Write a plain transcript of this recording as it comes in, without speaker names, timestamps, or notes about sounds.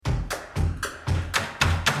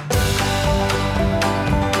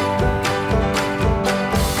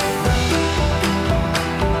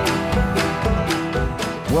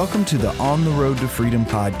Welcome to the On the Road to Freedom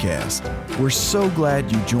podcast. We're so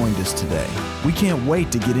glad you joined us today. We can't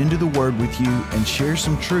wait to get into the Word with you and share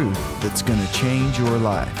some truth that's going to change your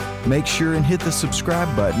life. Make sure and hit the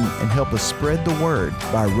subscribe button and help us spread the word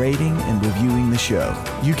by rating and reviewing the show.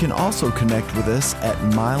 You can also connect with us at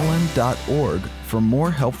mylon.org for more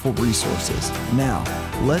helpful resources. Now,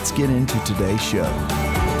 let's get into today's show.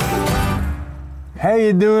 How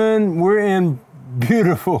you doing? We're in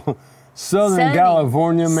beautiful Southern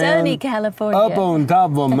California, man. Sunny California. Up on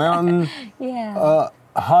top of a mountain. Yeah.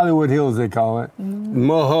 Hollywood Hills, they call it. Mm-hmm.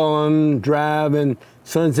 Mulholland Drive and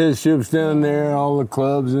Sunset Strip's down there, all the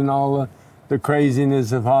clubs and all the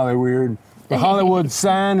craziness of Hollywood. The Hollywood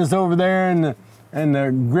sign is over there, and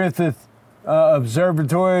the Griffith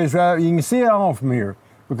Observatory is right. You can see it all from here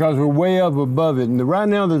because we're way up above it. And right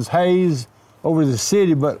now there's haze over the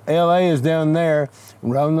city, but LA is down there.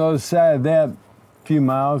 And right on the other side of that few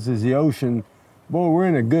miles is the ocean. Boy, we're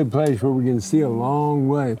in a good place where we can see a long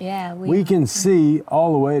way. Yeah, we can see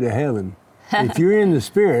all the way to heaven. If you're in the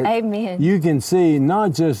Spirit, Amen. You can see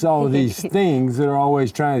not just all of these things that are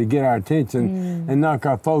always trying to get our attention and knock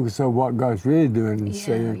our focus on what God's really doing and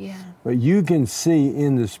saying, but you can see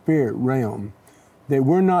in the Spirit realm that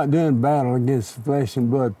we're not doing battle against flesh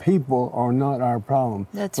and blood. People are not our problem.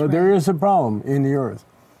 But there is a problem in the earth,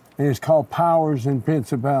 and it's called powers and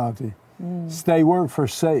principality. They work for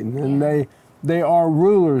Satan, and they are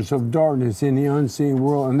rulers of darkness in the unseen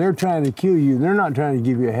world, and they're trying to kill you. They're not trying to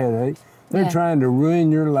give you a headache. They're trying to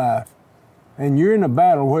ruin your life. And you're in a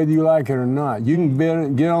battle whether you like it or not. You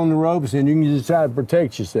can get on the ropes and you can just try to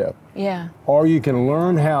protect yourself. Yeah. Or you can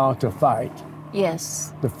learn how to fight.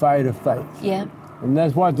 Yes. The fight of faith. Yeah. And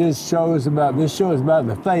that's what this show is about. This show is about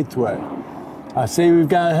the faith way. I see we've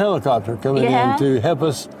got a helicopter coming in to help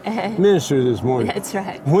us minister this morning. That's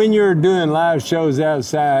right. When you're doing live shows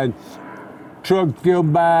outside, trucks go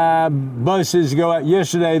by, buses go out.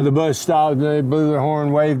 Yesterday the bus stopped and they blew their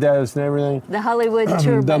horn, waved at us and everything. The Hollywood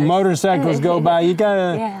tour The bus. motorcycles go by. You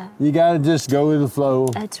gotta just go with the flow.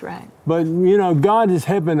 That's right. But you know, God is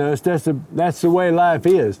helping us. That's the way life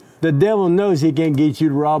is. The devil knows he can't get you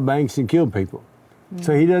to rob banks and kill people.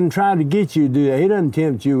 So he doesn't try to get you to do that. He doesn't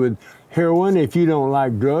tempt you with heroin if you don't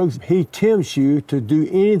like drugs. He tempts you to do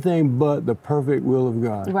anything but the perfect will of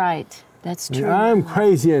God. Right. That's true. And I'm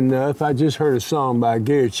crazy enough. I just heard a song by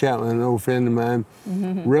Gary Chapman, an old friend of mine.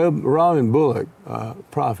 Robin Bullock,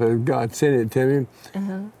 prophet of God, sent it to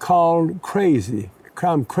me, called Crazy.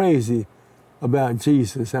 I'm crazy about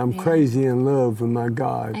Jesus. I'm crazy in love with my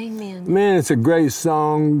God. Amen. Man, it's a great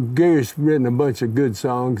song. Gary's written a bunch of good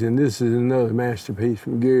songs, and this is another masterpiece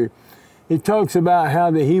from Gary. He talks about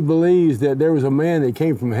how that he believes that there was a man that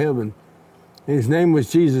came from heaven, and his name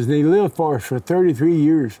was Jesus, and he lived for us for 33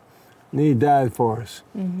 years, and he died for us.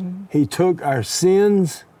 He took our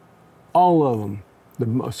sins, all of them.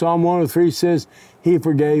 Psalm 103 says he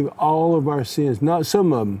forgave all of our sins, not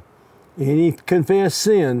some of them. And he confessed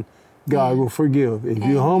sin, God will forgive. If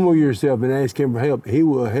you humble yourself and ask him for help, he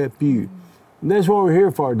will help you. And that's what we're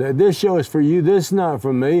here for today. This show is for you. This is not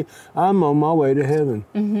for me. I'm on my way to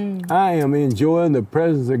heaven. I am enjoying the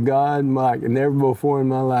presence of God like never before in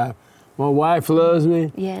my life. My wife loves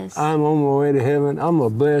me. Yes. I'm on my way to heaven. I'm a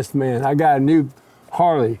blessed man. I got a new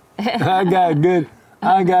Harley. I got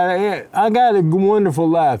a wonderful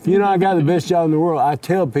life. You know, I got the best job in the world. I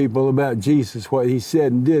tell people about Jesus, what he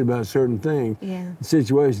said and did about certain things,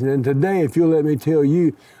 situations. And today, if you'll let me tell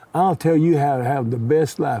you, I'll tell you how to have the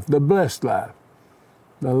best life, the blessed life,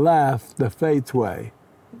 the faith way,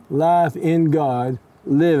 life in God,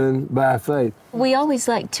 living by faith. We always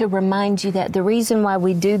like to remind you that the reason why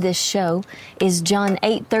we do this show is John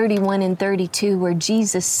 8:31 and 32, where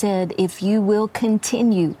Jesus said, if you will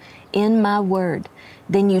continue in my word,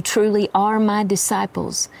 then you truly are my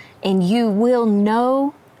disciples, and you will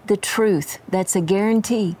know the truth. That's a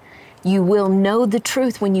guarantee. You will know the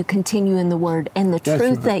truth when you continue in the word, and the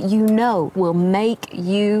truth that you know will make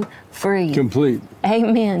you free. Complete.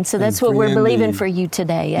 Amen. So that's what we're believing for you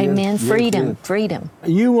today. Amen. Freedom. Freedom.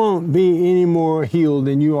 You won't be any more healed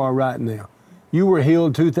than you are right now. You were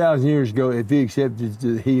healed 2,000 years ago if you accepted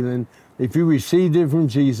the healing. If you received it from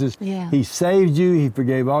Jesus, he saved you, he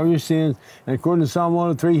forgave all your sins, and according to Psalm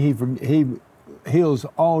 103, he heals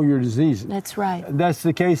all your diseases. That's right. That's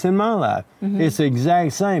the case in my life. It's the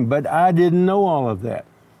exact same, but I didn't know all of that.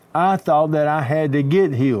 I thought that I had to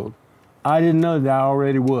get healed. I didn't know that I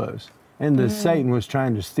already was, and that Satan was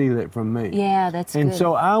trying to steal it from me. Yeah, that's good. And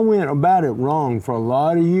so I went about it wrong for a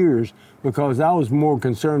lot of years because I was more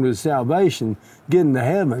concerned with salvation, getting to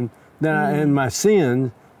heaven, and my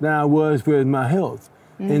sins, than I was with my health.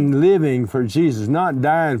 in living for Jesus, not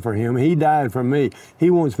dying for him. He died for me. He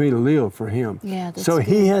wants me to live for him. Yeah, that's so good.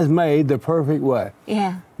 he has made the perfect way.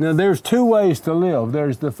 Yeah. Now, there's two ways to live.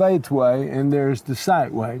 There's the faith way and there's the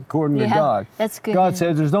sight way, according to God. That's good. God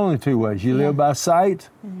says there's only two ways. You live by sight.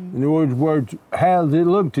 In other words, how does it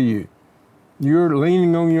look to you? You're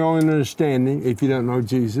leaning on your own understanding if you don't know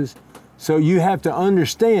Jesus. So you have to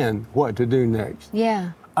understand what to do next.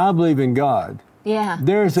 Yeah. I believe in God. Yeah.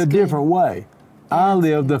 There's a different way. I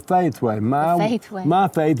live the faith way. The faith way. My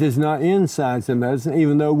faith is not in science and medicine,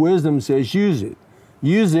 even though wisdom says use it.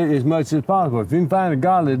 Use it as much as possible. If you can find a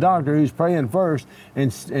godly doctor who's praying first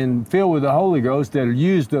and filled with the Holy Ghost that'll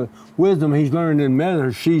use the wisdom he's learned in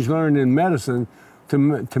medicine, she's learned in medicine to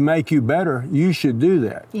make you better, you should do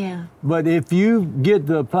that. Yeah. But if you get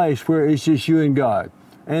to a place where it's just you and God,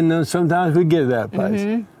 and then sometimes we get to that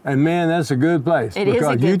place. And man, that's a good place. It is a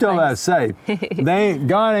because good you talk about safe.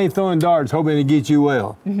 God ain't throwing darts hoping to get you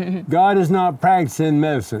well. God is not practicing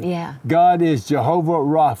medicine. Yeah. God is Jehovah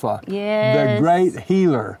Rapha, Yes. the great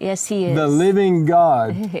healer. Yes, he is. The living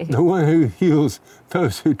God, the one who heals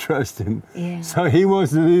those who trust him. Yeah. So he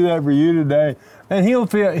wants to do that for you today. And he'll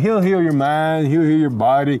heal your mind, he'll heal your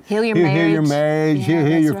body, Heal your he'll heal your marriage. marriage, Yeah, he'll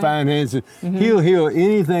heal that's your right. finances. He'll heal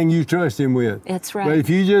anything you trust him with. That's right. But if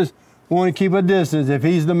you just want to keep a distance, if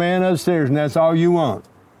he's the man upstairs and that's all you want,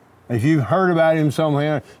 if you've heard about him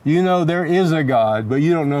somewhere, you know there is a God, but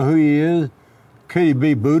you don't know who he is. Could he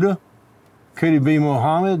be Buddha? Could he be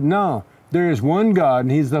Muhammad? No. There is one God,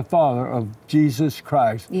 and he's the Father of Jesus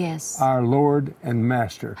Christ, Yes. our Lord and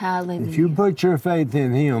Master. Hallelujah. If you put your faith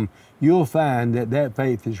in him, you'll find that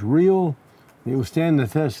faith is real. It will stand the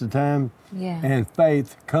test of time. Yeah. And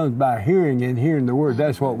faith comes by hearing and hearing the word.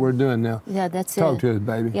 That's what we're doing now. Yeah, that's Talk it. to us,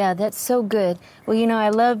 baby. Yeah, that's so good. Well, you know, I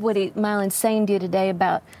love what Mylon's saying to you today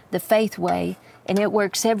about the faith way, and it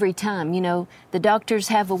works every time. You know, the doctors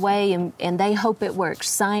have a way, and they hope it works.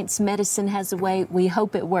 Science, medicine has a way. We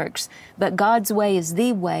hope it works. But God's way is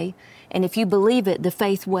the way, and if you believe it, the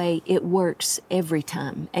faith way, it works every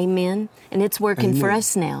time. Amen? And it's working for Amen.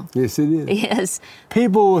 us now. Yes, it is. Yes.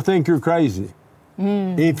 People will think you're crazy.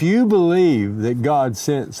 If you believe that God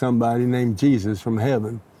sent somebody named Jesus from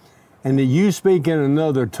heaven, and that you speak in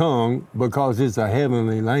another tongue because it's a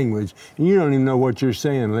heavenly language, and you don't even know what you're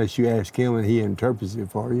saying unless you ask him and he interprets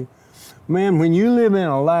it for you. Man, when you live in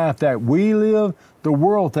a life that we live, the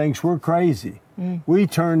world thinks we're crazy. We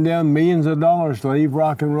turn down millions of dollars to leave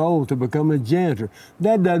rock and roll to become a janitor.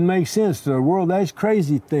 That doesn't make sense to the world. That's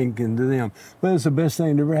crazy thinking to them. But it's the best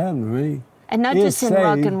thing that ever happened to me. And not It's just in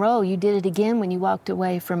rock saved. and roll. You did it again when you walked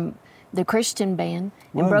away from the Christian band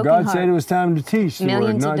and Well, Broken God Heart. said it was time to teach the word,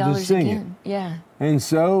 Millions not of just dollars sing it. again. Yeah. And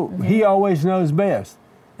so he always knows best.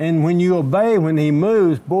 And when you obey, when he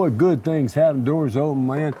moves, boy, good things happen, doors open,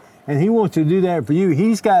 man. And he wants to do that for you.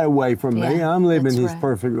 He's got away from me. Yeah, I'm living that's his right.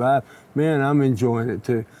 perfect life. Man, I'm enjoying it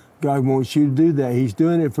too. God wants you to do that. He's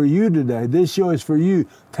doing it for you today. This show is for you.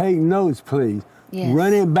 Take notes, please. Yes.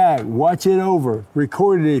 Run it back. Watch it over.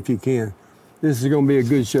 Record it if you can. This is going to be a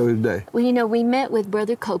good show today. Well, you know, we met with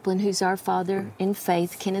Brother Copeland, who's our father in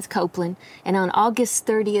faith, Kenneth Copeland, and on August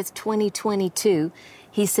 30th, 2022,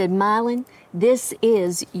 he said, Mylon, this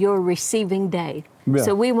is your receiving day. Yeah.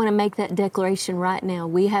 So we want to make that declaration right now.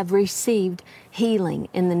 We have received healing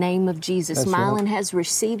in the name of Jesus. That's Mylon right. has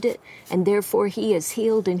received it, and therefore he is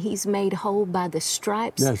healed and he's made whole by the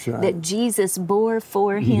stripes That's right. that Jesus bore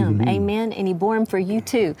for him. Amen. And he bore them for you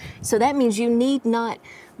too. So that means you need not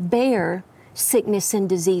bear sickness and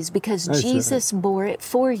disease because That's Jesus bore it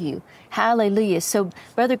for you. Hallelujah. So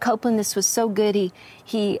Brother Copeland, this was so good. He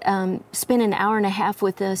spent an hour and a half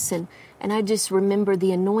with us, and I just remember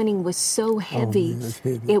the anointing was so heavy. man, that's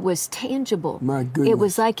heavy. It was tangible. My It goodness.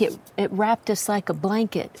 was like it wrapped us like a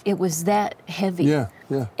blanket. It was that heavy. Yeah,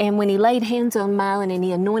 yeah. And when he laid hands on Mylon and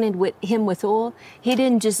he anointed him with oil, he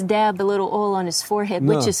didn't just dab a little oil on his forehead,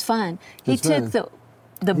 No, which is fine. He that's took fine. the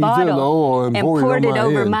He took bottle the oil and poured it on my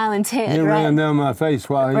over head. Mylon's head. It right? ran down my face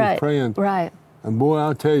while he was praying. Right. And boy,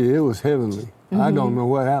 I'll tell you, it was heavenly. I don't know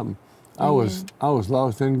what happened. I was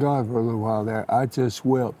lost in God for a little while there. I just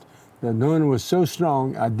wept. The anointing was so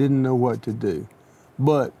strong, I didn't know what to do.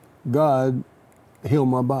 But God healed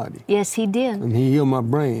my body, Yes, he did. and he healed my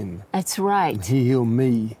brain. That's right. He healed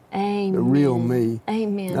me, Amen. the real me.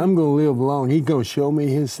 Amen. I'm going to live long. He's going to show me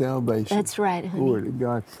his salvation. That's right, honey. Glory to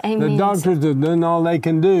God. Amen. The doctors have done all they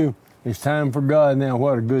can do. It's time for God now.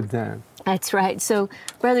 What a good time. That's right. So,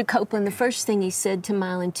 Brother Copeland, the first thing he said to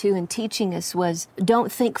Mylon, too, in teaching us was,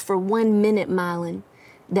 don't think for 1 minute, Mylon,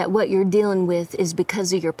 that what you're dealing with is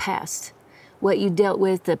because of your past. What you dealt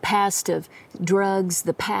with, the past of drugs,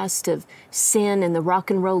 the past of sin and the rock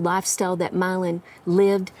and roll lifestyle that Mylon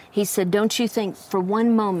lived. He said, don't you think for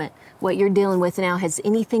one moment what you're dealing with now has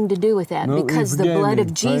anything to do with that? No, because the blood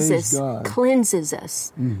of Jesus cleanses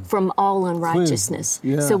us from all unrighteousness.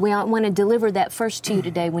 Yeah. So we want to deliver that first to you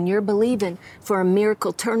today. When you're believing for a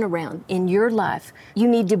miracle turnaround in your life, you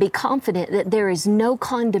need to be confident that there is no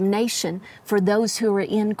condemnation for those who are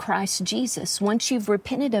in Christ Jesus. Once you've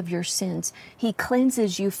repented of your sins, He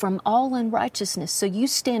cleanses you from all unrighteousness. So you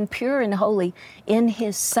stand pure and holy in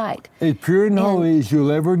His sight. As pure and holy as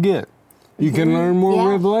you'll ever get. You can learn more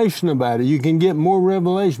revelation about it. You can get more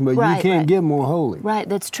revelation, but you can't get more holy. Right,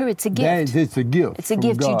 that's true. It's a gift. It's a gift. It's a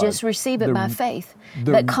gift. God. You just receive it by faith.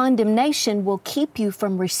 But condemnation will keep you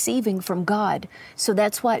from receiving from God. So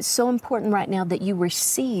that's why it's so important right now that you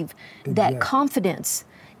receive that confidence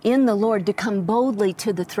in the Lord to come boldly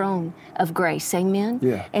to the throne of grace. Amen?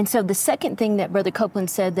 Yeah. And so the second thing that Brother Copeland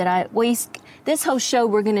said that this whole show,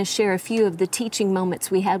 we're going to share a few of the teaching moments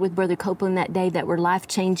we had with Brother Copeland that day that were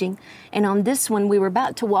life-changing. And on this one, we were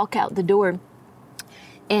about to walk out the door,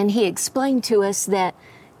 and he explained to us that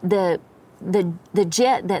the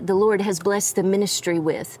jet that the Lord has blessed the ministry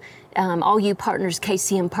with, all you partners,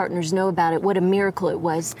 KCM partners, know about it, what a miracle it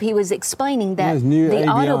was. He was explaining that the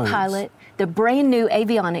autopilot, the brand new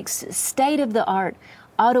avionics, state-of-the-art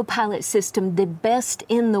autopilot system, the best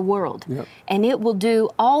in the world. Yep. And it will do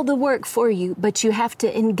all the work for you, but you have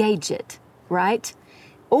to engage it, right?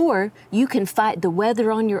 Or you can fight the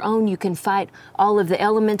weather on your own. You can fight all of the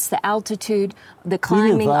elements, the altitude, the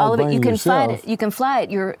climbing, all of it. You can fight it. You can fly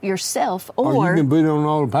it yourself. Or you can put it on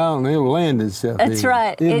autopilot and it'll land itself. That's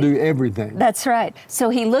right. It'll do everything. That's right. So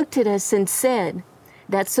he looked at us and said,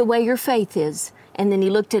 that's the way your faith is. And then he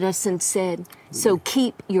looked at us and said, so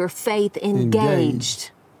keep your faith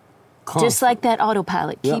engaged. Just like that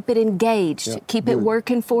autopilot. Yep. Keep it engaged. Yep. Keep it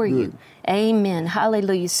working for you. Amen.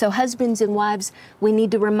 Hallelujah. So husbands and wives, we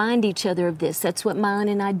need to remind each other of this. That's what Mylon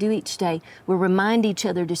and I do each day. We remind each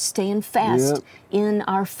other to stand fast in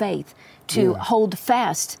our faith, to hold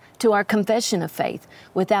fast to our confession of faith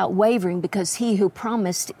without wavering, because He who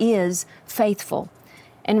promised is faithful.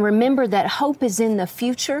 And remember that hope is in the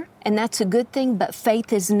future, and that's a good thing, but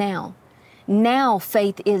faith is now. Now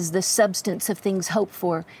faith is the substance of things hoped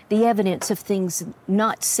for, the evidence of things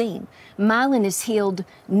not seen. Mylon is healed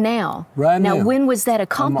now. Right now. Now, when was that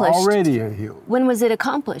accomplished? I'm already healed. When was it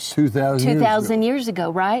accomplished? 2,000 years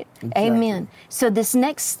ago, right? Exactly. Amen. So this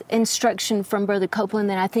next instruction from Brother Copeland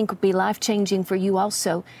that I think will be life-changing for you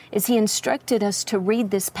also is he instructed us to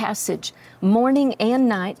read this passage morning and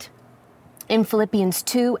night in Philippians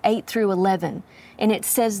 2, 8 through 11. And it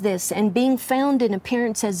says this, and being found in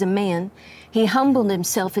appearance as a man, he humbled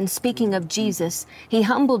himself. In speaking of Jesus, he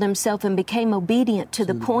humbled himself and became obedient to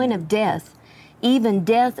the point of death, even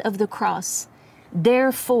death of the cross.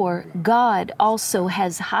 Therefore, God also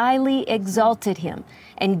has highly exalted him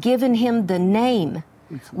and given him the name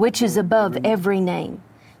which is above every name,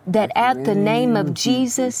 that at the name of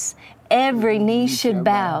Jesus, every knee should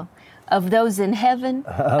bow, of those in heaven,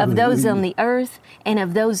 of those on the earth, and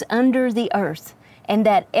of those under the earth, and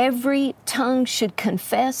that every tongue should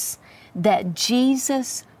confess that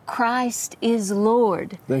Jesus Christ is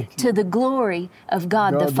Lord, to the glory of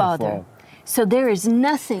God the Father. So there is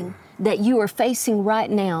nothing that you are facing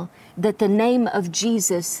right now that the name of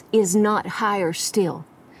Jesus is not higher still.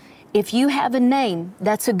 If you have a name,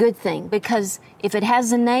 that's a good thing, because if it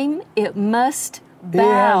has a name, it must bow. It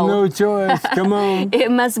has no choice. Come on.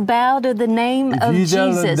 It must bow to the name of Jesus. If you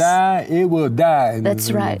tell it to die, it will die.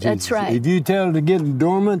 That's right. That's right. If you tell it to get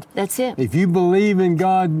dormant, that's it. If you believe in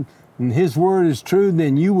God and His word is true,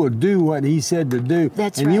 then you will do what He said to do.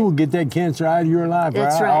 That's and right. you will get that cancer out of your life,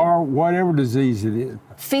 that's right. or whatever disease it is.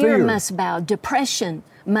 Fear must bow. Depression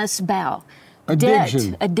must bow.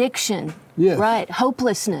 Addiction. Debt, addiction. Yes. Right.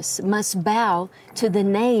 Hopelessness must bow to the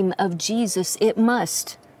name of Jesus. It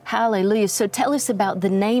must. Hallelujah. So tell us about the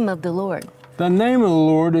name of the Lord. The name of the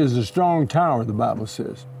Lord is a strong tower, the Bible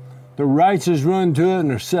says. The righteous run to it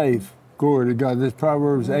and are safe. Glory to God. That's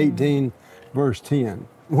Proverbs 18, verse 10.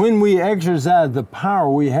 When we exercise the power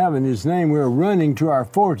we have in His name, we are running to our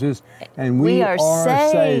fortress and we are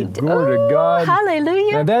saved. Glory to God.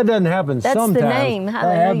 Hallelujah. Now that doesn't happen sometimes. That's the name.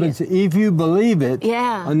 Hallelujah. That happens if you believe it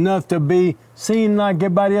enough to be seen like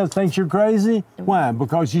everybody else thinks you're crazy. Why?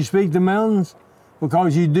 Because you speak the mountains?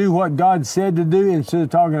 because you do what God said to do instead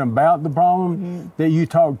of talking about the problem, that you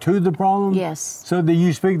talk to the problem. Yes. So that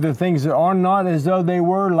you speak the things that are not as though they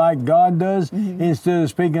were, like God does, instead of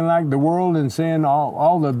speaking like the world and saying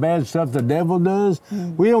all the bad stuff the devil does.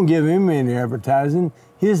 We don't give him any advertising.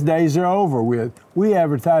 His days are over with. We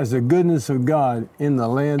advertise the goodness of God in the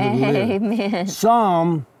land of the living. Amen.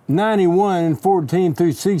 Psalm 91, 14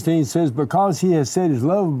 through 16 says, because he has set his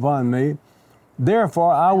love upon me,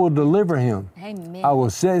 therefore I will deliver him. Amen. I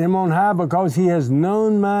will set him on high because he has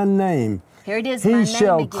known my name. Here it is. He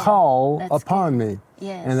shall call upon me,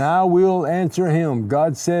 Yes. and I will answer him.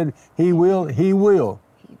 God said he will. He will.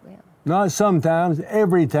 He will. Not sometimes,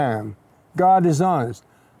 every time. God is honest.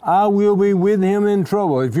 I will be with him in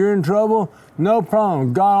trouble. If you're in trouble, no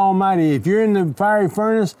problem. God Almighty, if you're in the fiery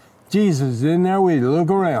furnace, Jesus is in there with you. Look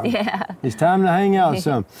around. Yeah. It's time to hang out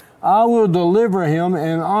some. I will deliver him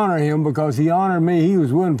and honor him because he honored me. He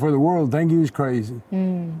was willing for the world to think he was crazy.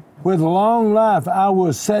 With long life, I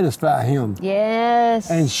will satisfy him. Yes.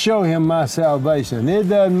 And show him my salvation. It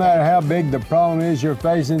doesn't matter how big the problem is you're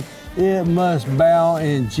facing, it must bow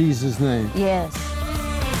in Jesus' name. Yes.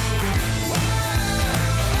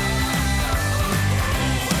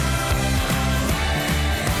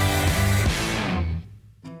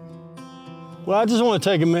 Well, I just want to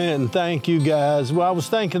take a minute and thank you guys. Well, I was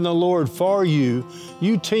thanking the Lord for you.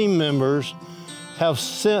 You team members have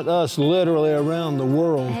sent us literally around the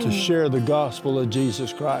world to share the gospel of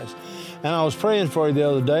Jesus Christ. And I was praying for you the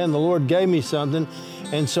other day, and the Lord gave me something,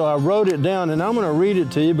 and so I wrote it down, and I'm going to read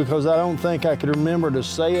it to you because I don't think I could remember to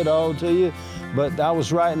say it all to you, but I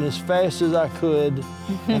was writing as fast as I could,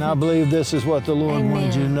 and I believe this is what the Lord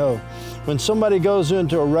wanted you to know. When somebody goes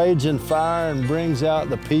into a raging fire and brings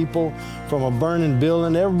out the people from a burning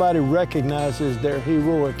building, everybody recognizes their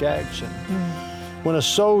heroic action. When a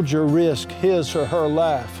soldier risks his or her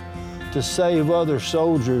life to save other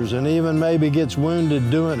soldiers and even maybe gets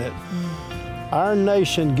wounded doing it, our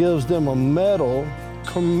nation gives them a medal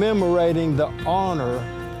commemorating the honor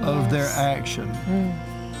of their action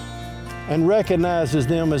and recognizes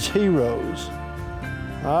them as heroes.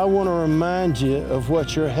 I want to remind you of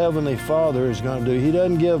what your Heavenly Father is going to do. He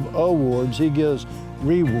doesn't give awards, He gives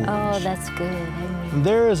rewards. Oh, that's good. Amen.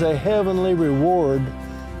 There is a heavenly reward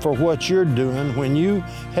for what you're doing when you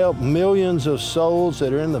help millions of souls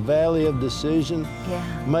that are in the valley of decision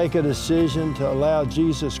make a decision to allow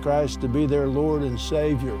Jesus Christ to be their Lord and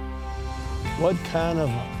Savior. What kind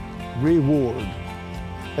of reward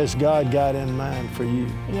has God got in mind for you?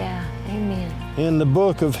 Yeah, amen. In the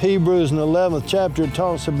book of Hebrews in the 11th chapter, it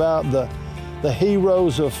talks about the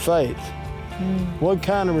heroes of faith. What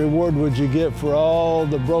kind of reward would you get for all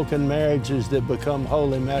the broken marriages that become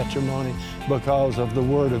holy matrimony because of the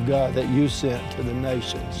Word of God that you sent to the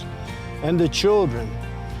nations? And the children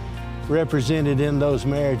represented in those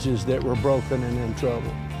marriages that were broken and in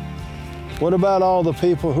trouble. What about all the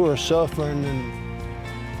people who are suffering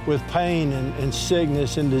with pain and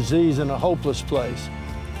sickness and disease in a hopeless place?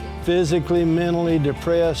 Physically, mentally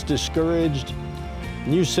depressed, discouraged.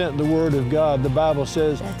 And you sent the Word of God. The Bible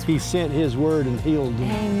says He sent His Word and healed them.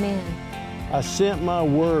 Amen. I sent my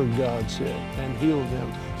Word, God said, and healed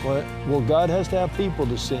them. Well, God has to have people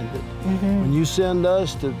to send it. When you send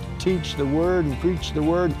us to teach the Word and preach the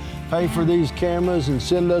Word, pay for these cameras and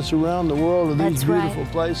send us around the world to these beautiful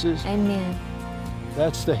places. Amen.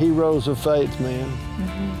 That's the heroes of faith, man.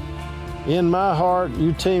 In my heart,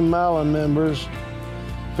 you Team Mylon members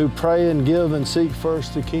who pray and give and seek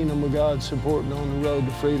first the kingdom of God, supporting on the road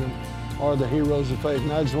to freedom, are the heroes of faith.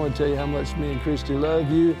 And I just want to tell you how much me and Christy love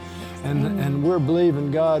you, and we're believing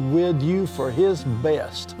God with you for His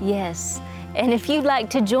best. Yes. And if you'd like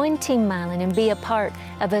to join Team Mylon and be a part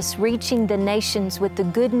of us reaching the nations with the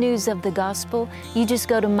good news of the gospel, you just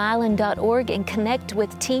go to mylon.org and connect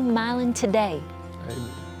with Team Mylon today.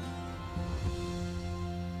 Amen.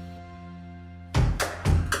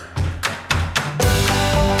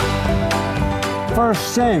 1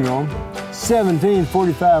 Samuel 17,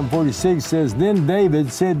 45 and 46 says, Then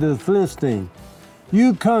David said to the Philistine,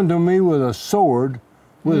 You come to me with a sword,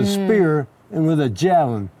 with a spear, and with a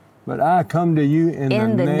javelin, but I come to you in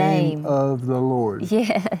the name of the Lord.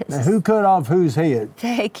 Yes. Now, who cut off whose head?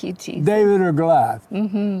 Thank you, Jesus. David or Goliath?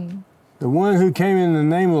 The one who came in the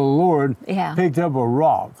name of the Lord picked up a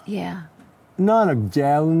rock. Yeah. Not a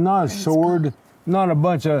javelin, not a sword, not a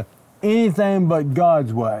bunch of anything but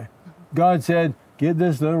God's way. God said, Get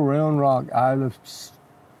this little round rock out of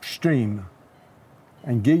the stream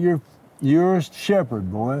and get your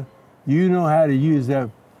shepherd, boy. You know how to use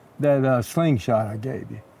that slingshot I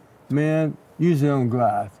gave you. Man, use it on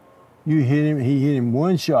Goliath. You hit him, he hit him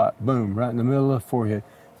one shot, boom, right in the middle of the forehead.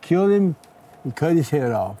 Killed him and cut his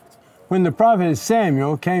head off. When the prophet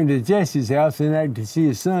Samuel came to Jesse's house and asked to see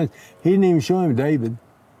his sons, he didn't even show him David,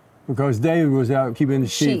 because David was out keeping the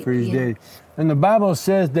sheep for his daddy. And the Bible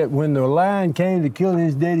says that when the lion came to kill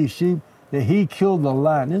his daddy's sheep, that he killed the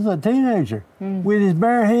lion. This is a teenager with his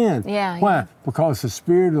bare hand. Why? Because the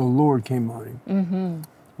Spirit of the Lord came on him.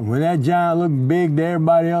 And when that giant looked big to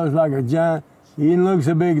everybody else like a giant, he didn't look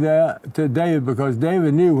so big to David, because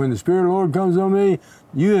David knew, when the Spirit of the Lord comes on me,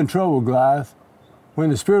 you in trouble, Goliath. When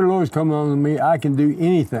the Spirit of the Lord is coming on me, I can do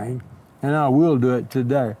anything, and I will do it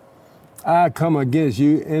today. I come against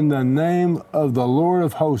you in the name of the Lord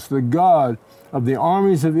of hosts, the God of the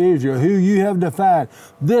armies of Israel, who you have defied.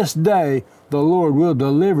 This day the Lord will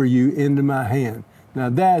deliver you into my hand. Now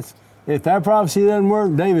if that prophecy doesn't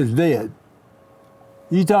work, David's dead.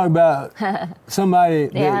 You talk about somebody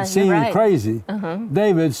that seemed crazy.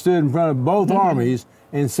 David stood in front of both armies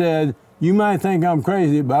and said, you might think I'm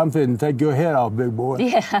crazy, but I'm fitting to take your head off, big boy.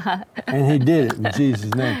 And he did it in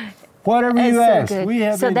Jesus' name. Whatever you ask, we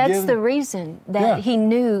have so been that's given. the reason that he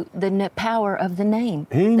knew the power of the name.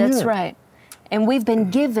 He knew That's it. right. And we've been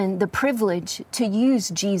given the privilege to use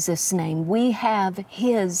Jesus' name. We have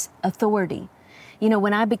his authority. You know,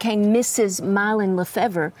 when I became Mrs. Mylon Le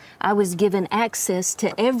Fevre, I was given access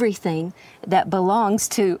to everything that belongs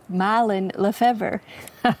to Mylon Le Fevre.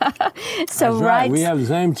 So that's right. We have the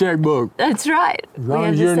same checkbook. That's right. As long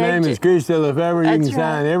as your name is Christi Le Fevre, you can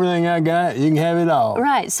sign everything I got. You can have it all.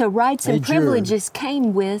 Right. So rights and privileges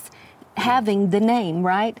came with having the name,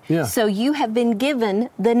 right? So you have been given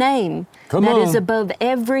the name that is above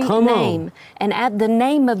every name. And at the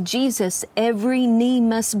name of Jesus, every knee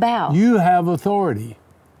must bow. You have authority.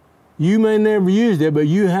 You may never use it, but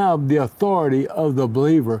you have the authority of the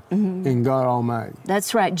believer in God Almighty.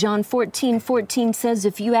 That's right. John 14:14 says,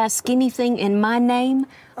 if you ask anything in my name,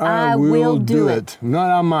 I will do it.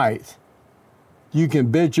 Not I might. You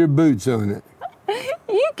can bet your boots on it.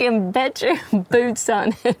 You can bet your boots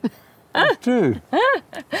on it. That's true.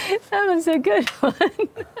 That was a good one.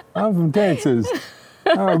 I'm from Texas.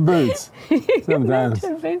 Our boots. Sometimes. You can bet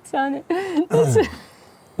your boots on it.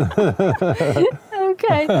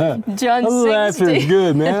 Okay. John 16. A little laughter is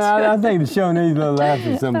good, man. I think the show needs a little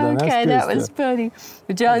laughter sometimes. Okay, that was funny.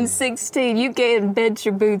 John 16, you can bet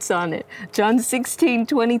your boots on it. John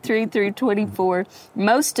 16:23 through 24.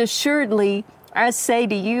 Most assuredly, I say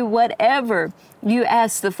to you, whatever you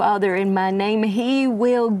ask the Father in my name, he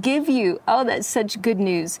will give you. Oh, that's such good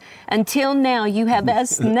news. Until now, you have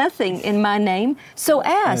asked nothing in my name, so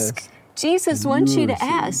ask. Jesus wants you to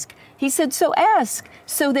ask. He said, so ask,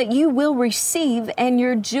 so that you will receive and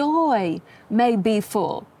your joy may be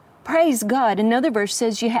full. Praise God. Another verse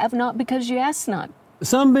says, you have not because you ask not.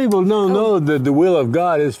 Some people don't know that the will of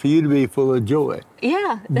God is for you to be full of joy.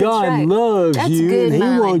 Yeah, that's God right. loves That's you, good, and he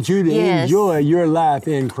Mylon. wants you to enjoy your life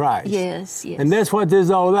in Christ. Yes. And that's what this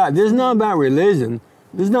is all about. This is not about religion.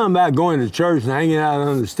 This is not about going to church and hanging out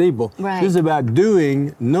on the steeple. Right. This is about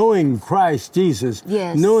knowing Christ Jesus,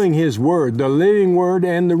 knowing his word, the living word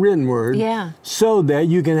and the written word, so that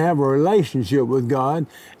you can have a relationship with God,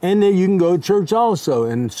 and that you can go to church also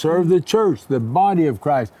and serve the church, the body of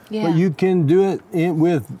Christ. But you can do it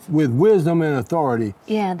with wisdom and authority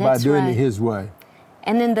by doing it his way.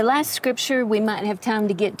 And then the last scripture we might have time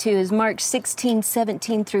to get to is Mark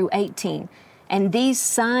 16:17 through 18. And these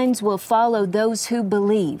signs will follow those who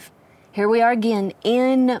believe. Here we are again,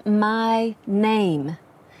 in my name.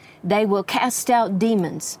 They will cast out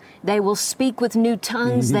demons. They will speak with new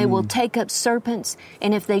tongues. They will take up serpents.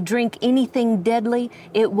 And if they drink anything deadly,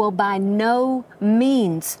 it will by no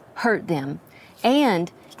means hurt them. And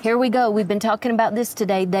here we go. We've been talking about this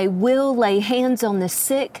today. They will lay hands on the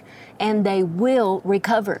sick and they will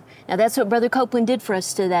recover. Now that's what Brother Copeland did for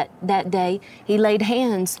us that day. He laid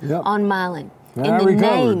hands on Mylon.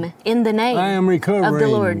 In the name I am recovering of the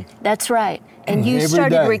Lord. That's right. And you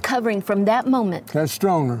started recovering from that moment. Got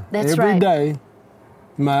stronger. That's every right. day,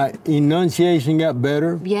 my enunciation got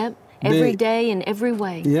better. Yep. Every day in every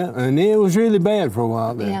way. Yeah, and it was really bad for a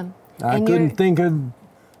while there. Yeah. I couldn't think of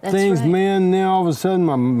things, man. Then all of a sudden,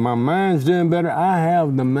 my mind's doing better. I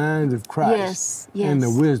have the mind of Christ and the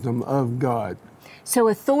wisdom of God. So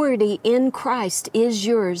authority in Christ is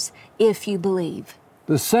yours if you believe.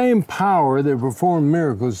 The same power that performed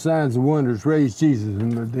miracles, signs, and wonders raised Jesus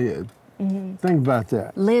from the dead. Think about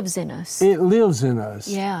that. Lives in us. It lives in us.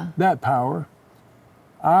 Yeah. That power.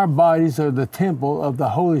 Our bodies are the temple of the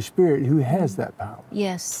Holy Spirit who has that power.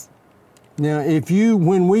 Yes. Now,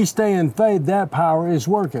 when we stay in faith, that power is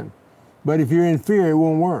working. But if you're in fear, it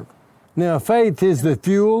won't work. Now, faith is the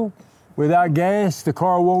fuel. Without gas, the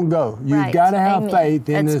car won't go. You've got to have faith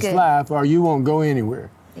in this life or you won't go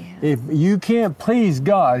anywhere. If you can't please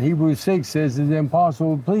God, Hebrews 6 says it's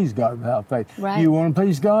impossible to please God without faith. Right. You want to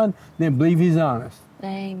please God? Then believe He's honest.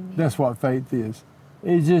 Amen. That's what faith is.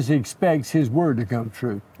 It just expects His word to come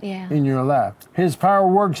true Yeah. in your life. His power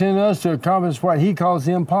works in us to accomplish what He calls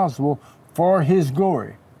the impossible for His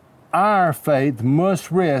glory. Our faith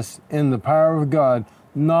must rest in the power of God,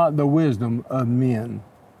 not the wisdom of men.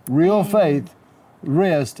 Real faith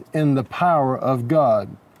rests in the power of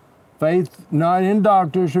God. Faith not in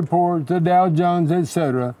doctors' reports, the Dow Jones,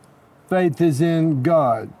 etc. Faith is in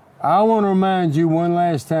God. I want to remind you one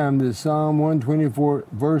last time that Psalm 124,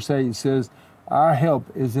 verse 8 says, our help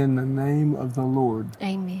is in the name of the Lord.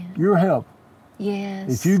 Amen. Your help. Yes.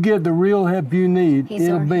 If you get the real help you need, He's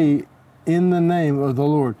it'll our be in the name of the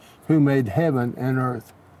Lord who made heaven and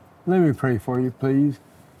earth. Let me pray for you, please.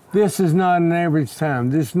 This is not an average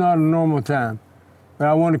time. This is not a normal time. But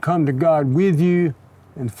I want to come to God with you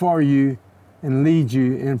and for you and lead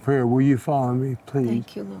you in prayer. Will you follow me, please?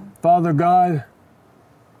 Thank you, Lord. Father God,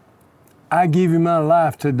 I give you my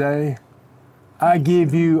life today. I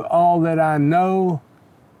give you all that I know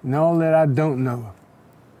and all that I don't know.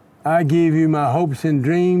 I give you my hopes and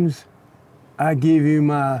dreams. I give you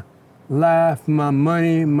my life, my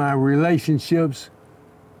money, my relationships.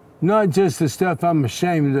 Not just the stuff I'm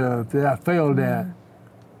ashamed of that I failed at,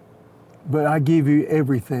 but I give you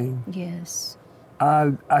everything. Yes.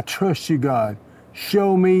 I trust you, God.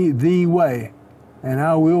 Show me the way, and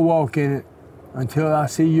I will walk in it until I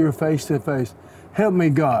see you face to face. Help me,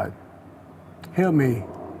 God. Help me.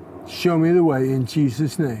 Show me the way in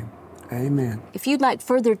Jesus' name. Amen. If you'd like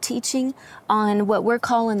further teaching on what we're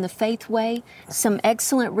calling the faith way, some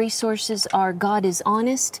excellent resources are God is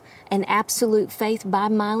Honest and Absolute Faith by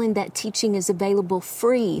Mylon. That teaching is available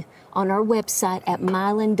free on our website at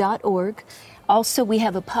mylon.org. Also, we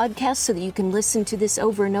have a podcast so that you can listen to this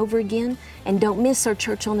over and over again. And don't miss our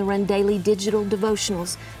Church on the Run daily digital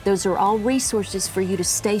devotionals. Those are all resources for you to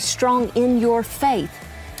stay strong in your faith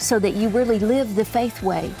so that you really live the faith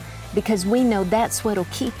way, because we know that's what'll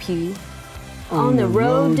keep you on the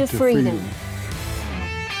road to freedom.